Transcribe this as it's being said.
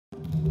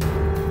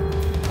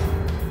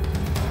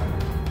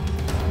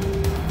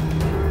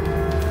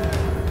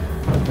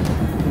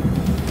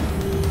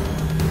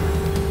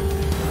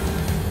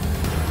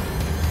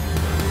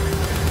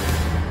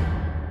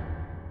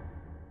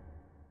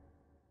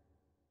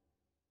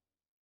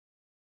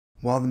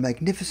While the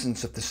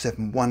magnificence of the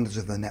seven wonders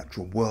of the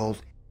natural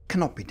world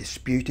cannot be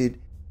disputed,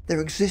 there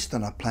exist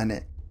on our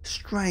planet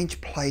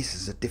strange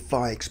places that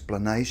defy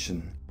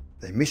explanation.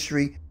 Their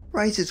mystery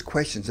raises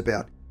questions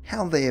about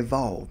how they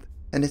evolved,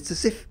 and it's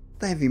as if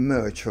they have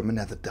emerged from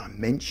another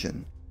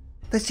dimension.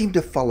 They seem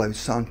to follow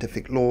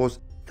scientific laws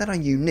that are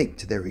unique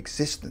to their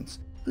existence,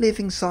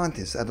 leaving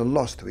scientists at a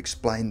loss to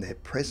explain their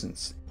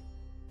presence.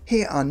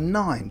 Here are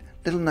 9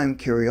 little-known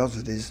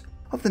curiosities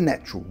of the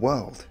natural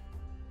world.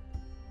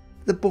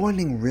 The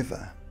boiling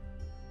river.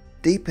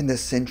 Deep in the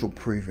central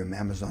Peruvian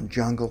Amazon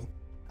jungle,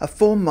 a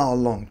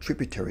 4-mile-long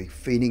tributary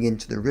feeding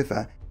into the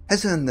river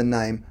has earned the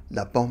name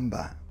La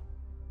Bomba.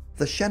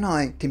 The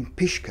Shanai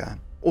Timpishka,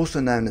 also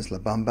known as La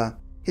Bomba,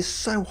 is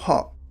so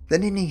hot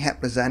that any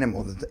hapless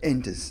animal that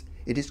enters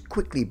it is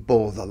quickly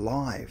boiled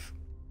alive.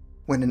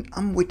 When an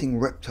unwitting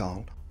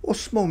reptile or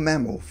small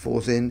mammal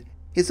falls in,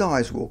 his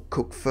eyes will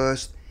cook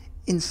first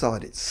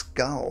inside its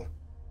skull.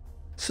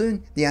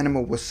 Soon the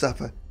animal will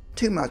suffer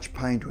too much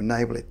pain to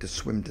enable it to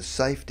swim to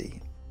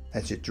safety.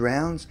 As it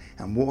drowns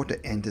and water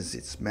enters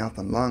its mouth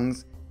and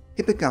lungs,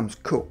 it becomes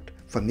cooked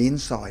from the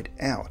inside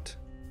out.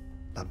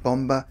 La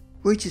Bomba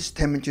reaches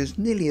temperatures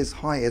nearly as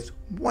high as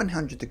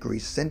 100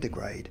 degrees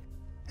centigrade,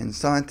 and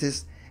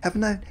scientists have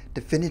no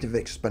definitive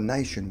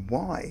explanation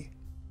why.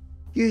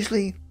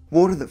 Usually,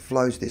 water that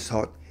flows this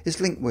hot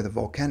is linked with a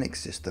volcanic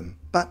system,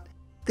 but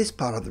this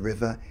part of the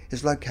river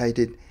is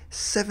located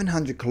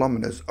 700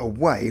 kilometers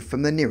away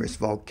from the nearest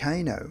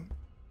volcano.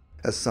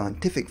 A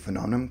scientific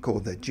phenomenon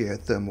called the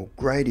geothermal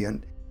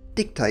gradient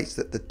dictates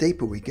that the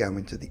deeper we go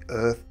into the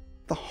earth,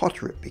 the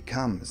hotter it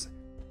becomes.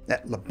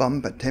 At La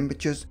Bomba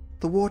temperatures,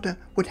 the water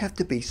would have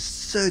to be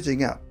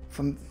surging up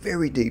from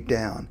very deep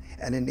down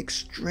at an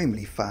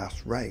extremely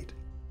fast rate.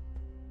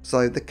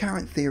 So the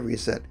current theory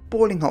is that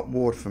boiling hot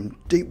water from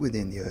deep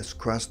within the Earth's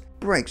crust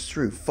breaks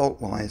through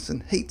fault lines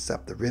and heats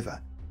up the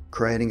river,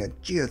 creating a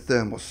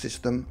geothermal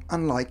system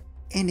unlike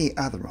any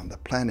other on the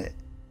planet.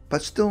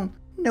 But still,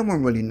 no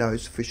one really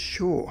knows for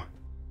sure.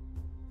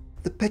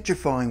 The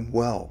petrifying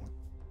well.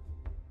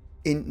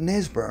 In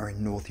Knaresborough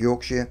in North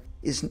Yorkshire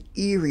is an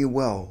eerie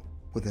well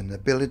with an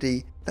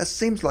ability that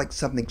seems like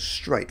something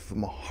straight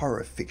from a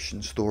horror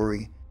fiction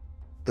story.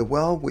 The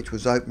well, which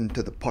was opened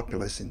to the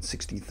populace in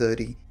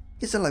 1630,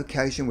 is a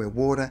location where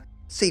water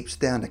seeps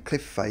down a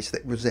cliff face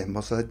that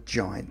resembles a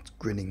giant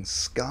grinning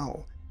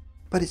skull.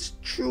 But its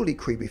truly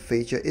creepy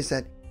feature is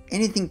that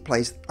anything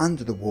placed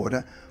under the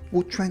water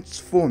will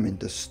transform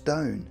into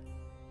stone.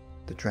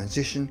 The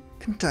transition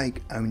can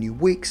take only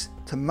weeks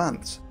to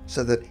months,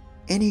 so that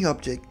any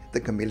object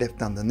that can be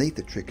left underneath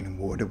the trickling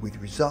water with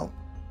result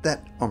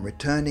that on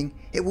returning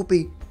it will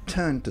be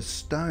turned to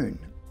stone.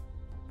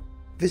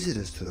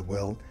 Visitors to the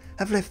well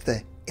have left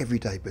their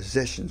everyday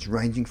possessions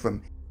ranging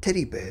from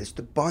teddy bears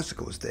to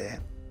bicycles there,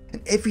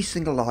 and every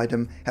single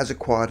item has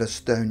acquired a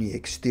stony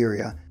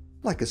exterior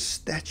like a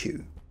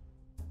statue.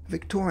 A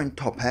Victorian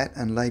top hat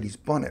and lady's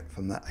bonnet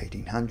from the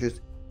 1800s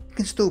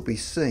can still be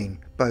seen,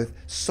 both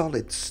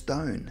solid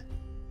stone.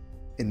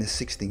 In the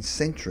 16th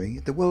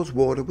century, the well's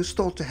water was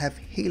thought to have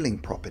healing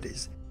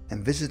properties,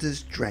 and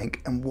visitors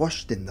drank and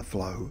washed in the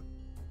flow.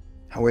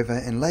 However,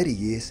 in later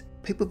years,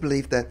 people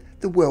believed that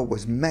the well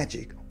was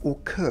magic or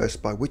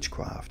cursed by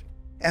witchcraft,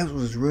 as it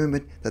was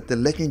rumoured that the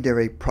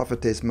legendary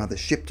prophetess Mother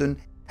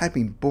Shipton had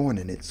been born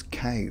in its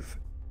cave.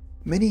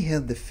 Many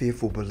held the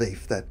fearful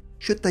belief that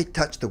should they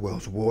touch the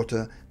well's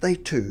water, they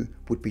too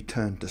would be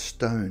turned to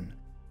stone.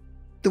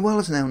 The well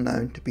is now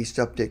known to be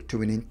subject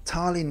to an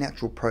entirely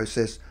natural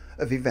process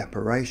of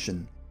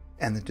evaporation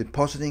and the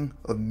depositing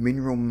of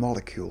mineral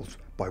molecules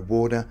by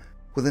water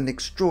with an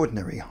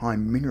extraordinary high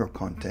mineral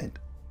content.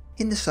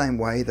 In the same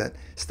way that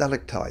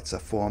stalactites are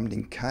formed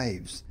in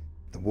caves,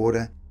 the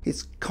water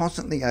is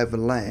constantly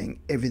overlaying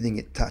everything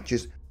it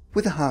touches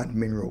with a hard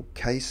mineral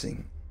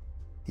casing.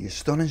 The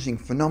astonishing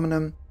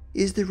phenomenon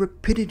is the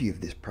rapidity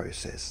of this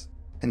process,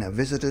 and our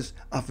visitors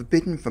are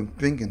forbidden from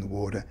drinking the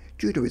water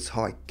due to its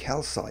high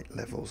calcite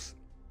levels.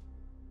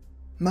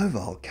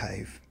 Mobile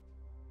Cave.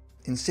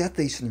 In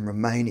southeastern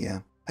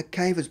Romania, a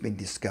cave has been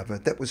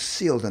discovered that was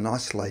sealed and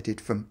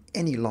isolated from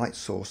any light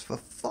source for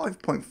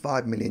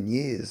 5.5 million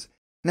years,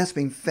 and has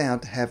been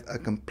found to have a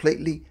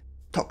completely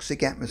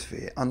toxic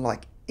atmosphere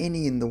unlike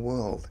any in the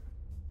world.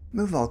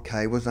 Mobile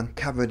Cave was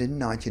uncovered in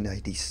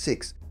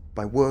 1986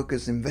 by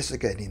workers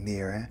investigating the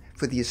area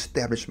for the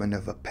establishment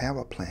of a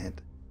power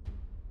plant.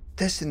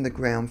 Testing the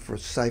ground for a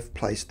safe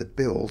place to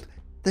build,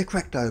 they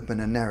cracked open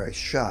a narrow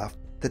shaft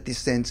that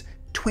descends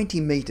 20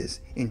 meters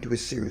into a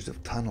series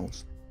of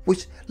tunnels,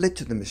 which led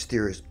to the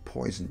mysterious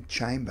poison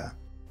chamber.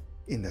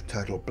 In the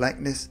total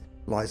blackness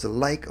lies a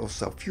lake of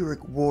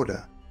sulfuric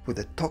water with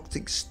a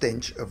toxic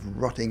stench of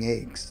rotting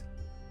eggs.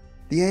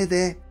 The air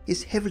there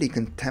is heavily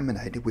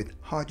contaminated with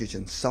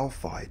hydrogen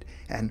sulfide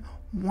and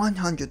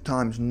 100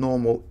 times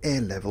normal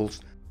air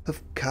levels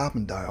of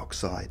carbon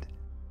dioxide.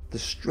 The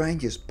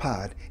strangest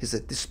part is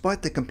that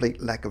despite the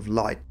complete lack of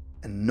light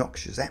and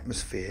noxious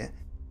atmosphere,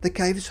 the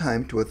cave is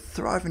home to a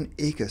thriving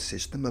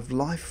ecosystem of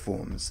life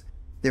forms.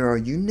 There are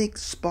unique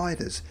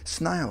spiders,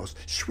 snails,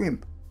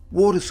 shrimp,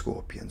 water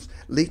scorpions,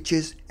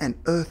 leeches and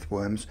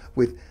earthworms,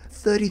 with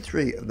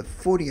 33 of the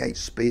 48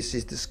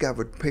 species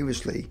discovered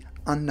previously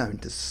unknown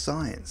to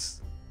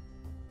science.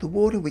 The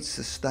water which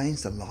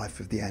sustains the life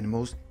of the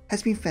animals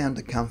has been found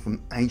to come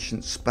from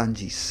ancient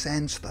spongy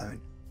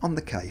sandstone on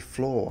the cave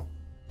floor,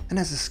 and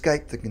has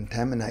escaped the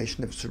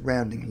contamination of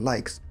surrounding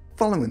lakes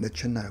following the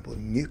Chernobyl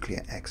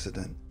nuclear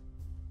accident.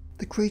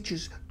 The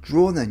creatures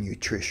draw their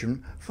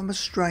nutrition from a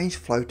strange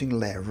floating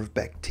layer of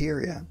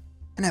bacteria,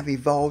 and have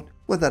evolved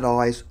without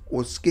eyes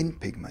or skin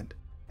pigment,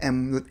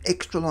 and with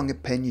extra long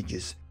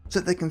appendages so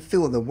that they can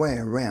feel their way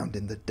around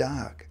in the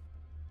dark.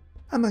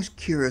 A most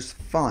curious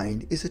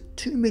find is a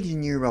 2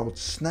 million year old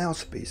snail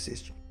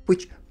species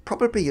which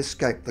probably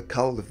escaped the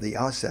cold of the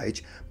Ice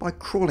Age by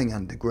crawling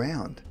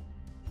underground.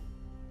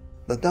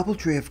 The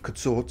Doubletree of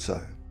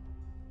Curzozzo.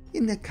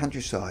 In the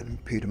countryside in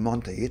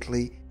Piedmont,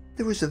 Italy,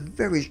 there is a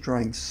very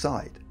strange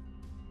sight.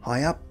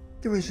 High up,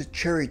 there is a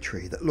cherry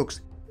tree that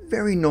looks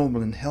very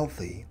normal and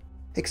healthy,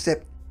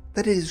 except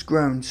that it is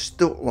grown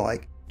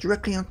stilt-like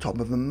directly on top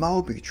of a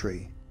mulberry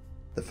tree.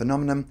 The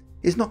phenomenon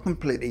is not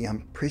completely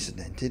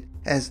unprecedented,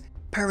 as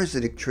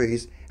parasitic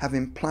trees have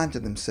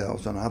implanted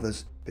themselves on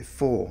others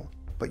before,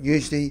 but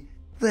usually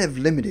they have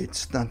limited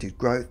stunted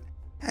growth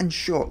and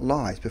short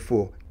lives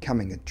before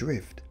coming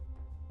adrift.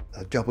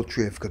 The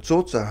Doubletree of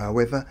Curzozzo,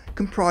 however,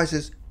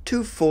 comprises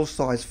 2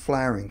 full-size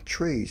flowering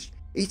trees,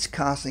 each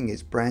casting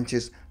its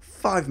branches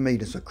 5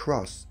 meters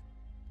across.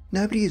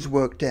 Nobody has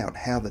worked out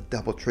how the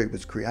Doubletree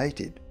was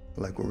created.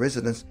 Local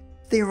residents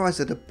theorize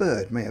that a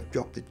bird may have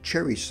dropped a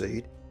cherry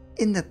seed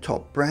in the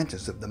top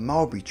branches of the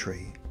mulberry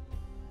tree.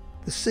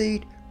 The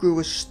seed grew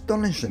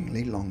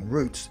astonishingly long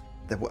roots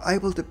that were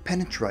able to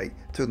penetrate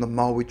through the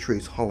mulberry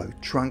tree's hollow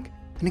trunk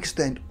and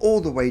extend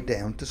all the way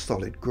down to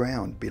solid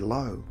ground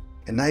below,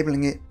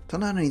 enabling it to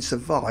not only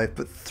survive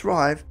but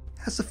thrive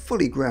as a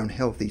fully grown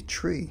healthy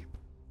tree.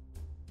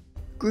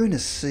 Grüner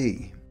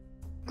See.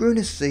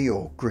 Grüner See,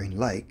 or Green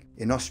Lake,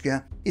 in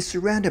Austria is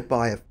surrounded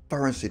by a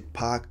forested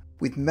park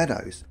with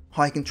meadows,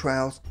 hiking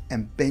trails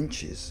and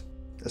benches,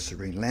 a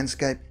serene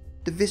landscape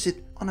to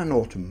visit on an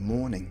autumn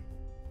morning.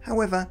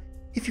 However,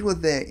 if you are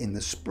there in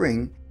the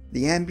spring,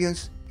 the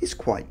ambience is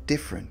quite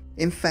different.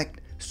 In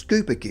fact,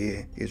 scuba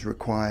gear is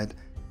required.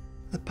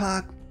 The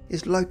park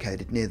is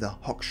located near the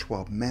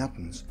Hochschwab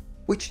Mountains,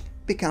 which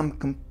become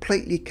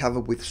completely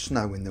covered with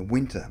snow in the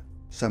winter,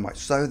 so much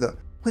so that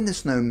when the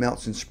snow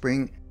melts in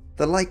spring,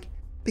 the lake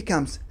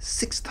becomes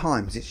 6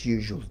 times its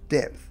usual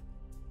depth.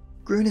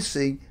 Grüner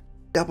See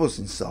doubles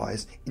in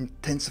size,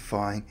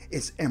 intensifying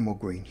its emerald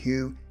green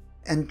hue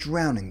and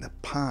drowning the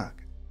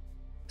park.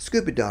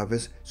 Scuba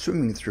divers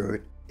swimming through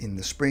it in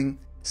the spring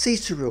see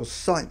surreal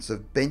sights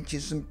of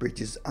benches and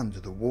bridges under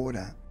the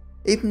water.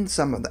 Even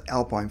some of the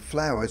alpine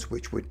flowers,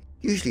 which would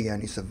usually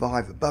only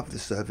survive above the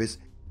surface,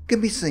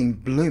 can be seen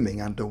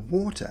blooming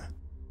underwater.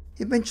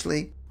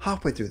 Eventually,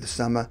 halfway through the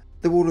summer,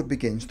 the water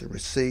begins to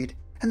recede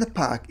and the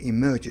park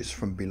emerges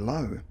from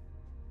below.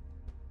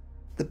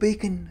 The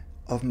Beacon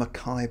of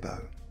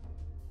Maracaibo.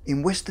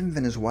 In western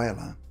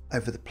Venezuela,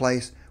 over the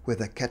place where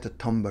the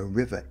Catatumbo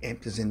River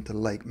empties into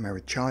Lake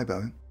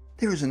Maracaibo,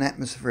 there is an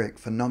atmospheric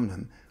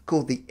phenomenon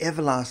called the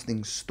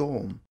Everlasting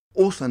Storm,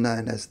 also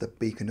known as the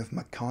Beacon of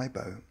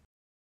Maracaibo.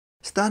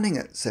 Starting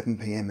at 7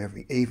 p.m.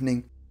 every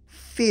evening,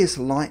 fierce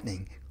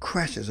lightning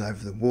crashes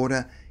over the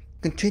water,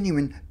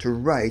 continuing to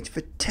rage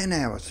for 10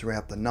 hours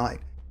throughout the night,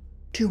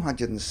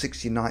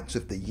 260 nights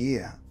of the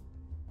year.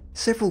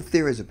 Several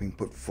theories have been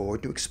put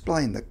forward to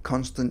explain the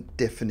constant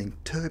deafening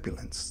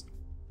turbulence.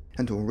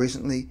 Until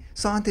recently,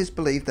 scientists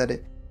believed that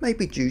it may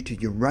be due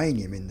to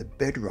uranium in the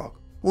bedrock,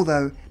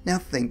 although now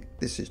think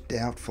this is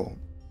doubtful.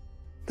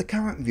 The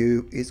current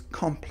view is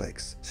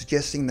complex,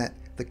 suggesting that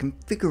the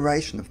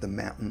configuration of the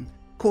mountain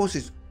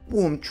causes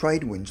warm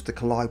trade winds to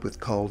collide with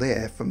cold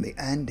air from the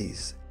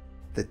Andes.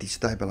 The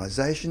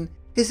destabilization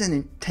is then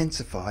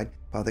intensified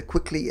by the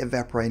quickly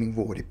evaporating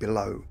water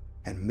below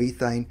and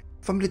methane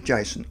from the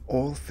adjacent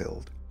oil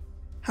field.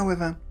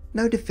 However,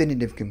 no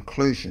definitive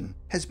conclusion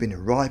has been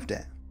arrived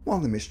at, while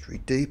the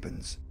mystery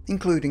deepens,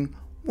 including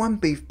one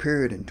brief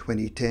period in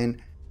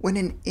 2010 when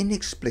it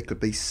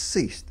inexplicably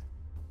ceased.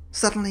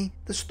 Suddenly,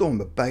 the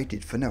storm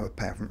abated for no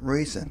apparent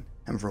reason,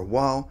 and for a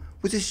while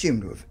was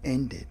assumed to have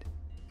ended.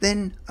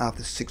 Then,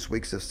 after 6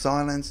 weeks of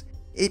silence,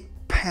 it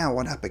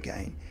powered up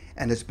again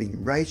and has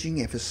been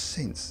raging ever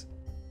since.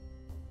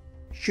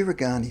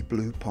 Shirogane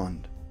Blue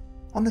Pond.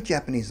 On the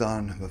Japanese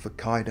island of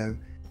Hokkaido,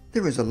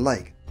 there is a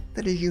lake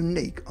that is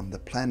unique on the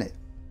planet.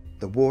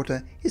 The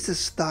water is a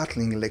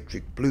startling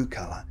electric blue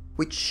colour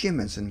which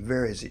shimmers and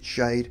varies its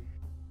shade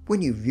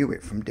when you view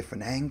it from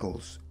different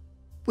angles.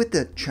 With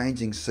the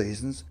changing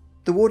seasons,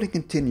 the water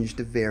continues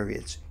to vary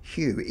its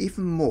hue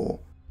even more,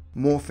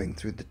 morphing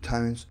through the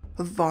tones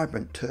of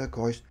vibrant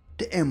turquoise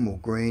to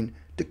emerald green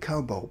to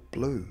cobalt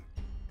blue.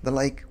 The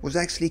lake was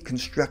actually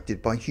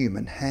constructed by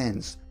human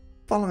hands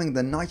following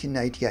the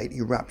 1988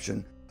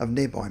 eruption of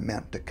nearby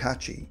Mount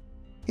Tokachi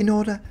in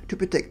order to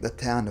protect the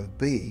town of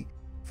Bii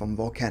from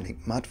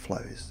volcanic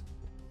mudflows.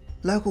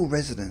 Local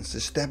residents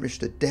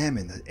established a dam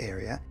in the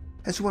area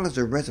as well as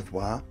a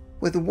reservoir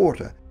where the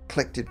water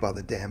collected by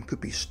the dam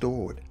could be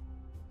stored.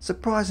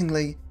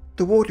 Surprisingly,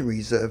 the water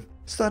reserve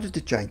started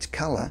to change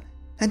colour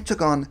and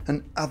took on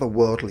an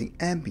otherworldly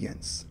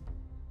ambience.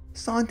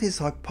 Scientists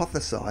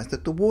hypothesised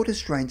that the water's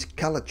strange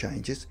colour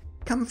changes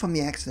come from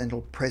the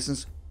accidental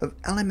presence of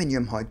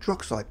aluminium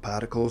hydroxide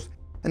particles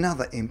and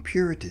other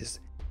impurities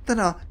that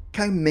are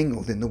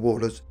commingled in the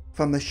waters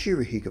from the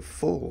Shirahige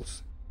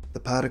Falls. The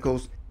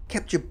particles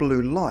capture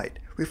blue light,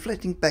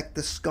 reflecting back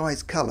the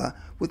sky's colour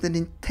with an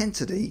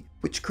intensity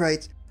which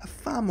creates a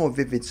far more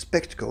vivid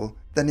spectacle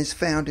than is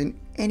found in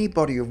any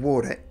body of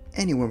water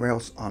anywhere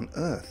else on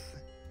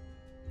Earth.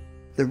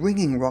 The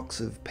ringing rocks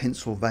of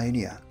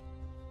Pennsylvania.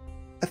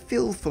 A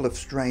field full of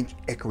strange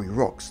echoey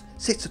rocks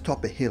sits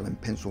atop a hill in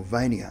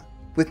Pennsylvania,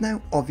 with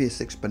no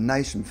obvious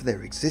explanation for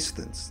their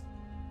existence.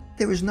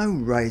 There is no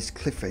raised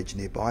cliff edge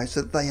nearby,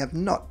 so that they have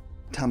not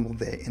tumbled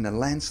there in a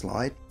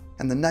landslide,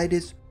 and the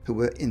natives who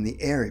were in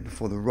the area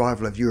before the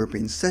arrival of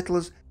European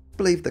settlers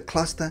believed the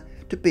cluster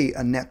to be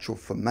a natural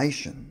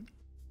formation.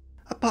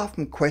 Apart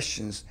from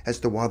questions as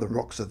to why the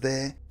rocks are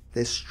there,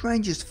 their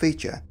strangest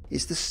feature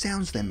is the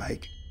sounds they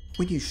make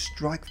when you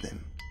strike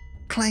them.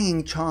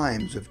 Clanging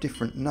chimes of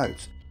different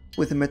notes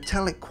with a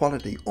metallic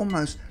quality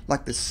almost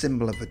like the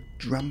cymbal of a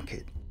drum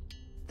kit.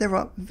 There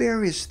are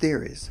various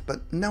theories,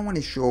 but no one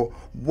is sure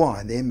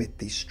why they emit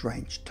these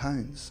strange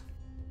tones.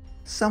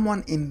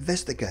 Someone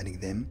investigating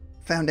them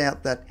found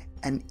out that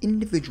an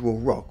individual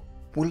rock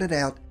will let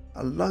out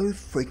a low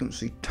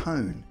frequency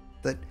tone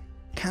that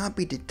can't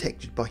be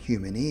detected by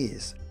human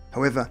ears.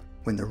 However,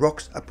 when the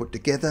rocks are put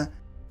together,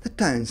 the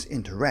tones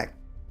interact,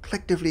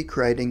 collectively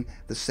creating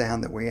the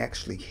sound that we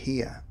actually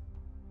hear.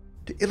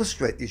 To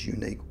illustrate this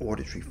unique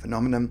auditory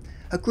phenomenon,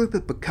 a group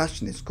of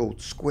percussionists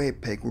called Square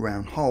Peg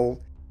Round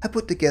Hole have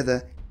put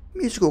together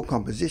musical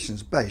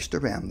compositions based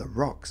around the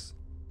rocks.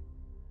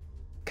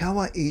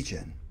 Kawah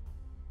Ijen.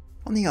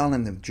 On the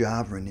island of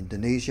Java in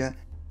Indonesia,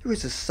 there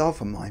is a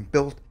sulphur mine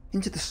built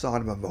into the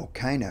side of a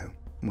volcano,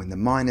 and when the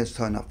miners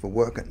turn up for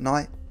work at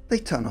night, they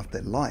turn off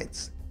their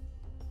lights.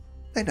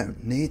 They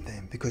don't need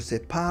them because their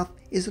path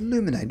is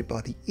illuminated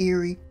by the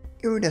eerie,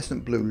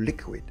 iridescent blue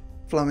liquid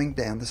flowing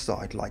down the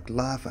side like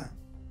lava.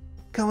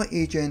 Kawah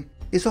Ijen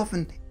is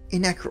often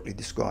inaccurately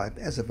described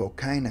as a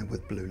volcano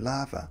with blue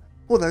lava,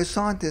 although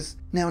scientists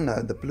now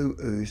know the blue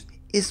ooze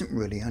isn't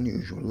really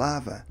unusual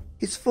lava.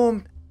 It's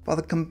formed by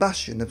the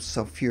combustion of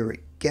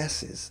sulfuric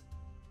gases.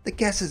 The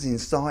gases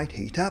inside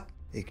heat up,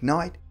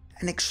 ignite,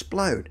 and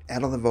explode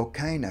out of the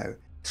volcano,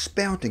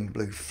 spouting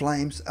blue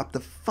flames up to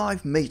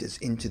 5 meters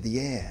into the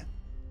air.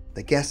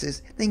 The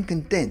gases then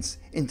condense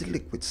into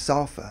liquid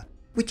sulfur,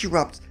 which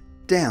erupts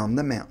down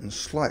the mountain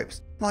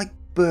slopes like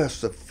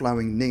bursts of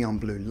flowing neon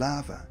blue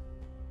lava.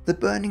 The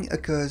burning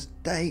occurs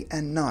day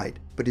and night,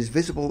 but is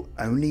visible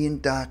only in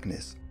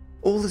darkness.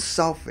 All the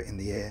sulfur in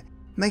the air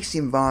makes the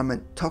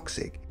environment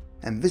toxic,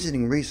 and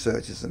visiting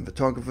researchers and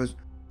photographers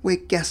wear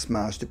gas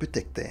masks to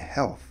protect their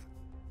health.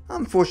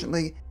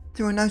 Unfortunately,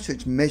 there are no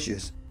such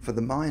measures for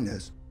the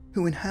miners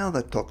who inhale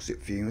the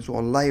toxic fumes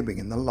while labouring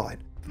in the light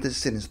of the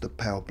sinister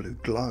pale blue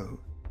glow,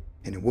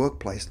 in a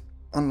workplace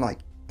unlike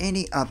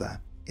any other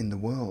in the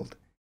world.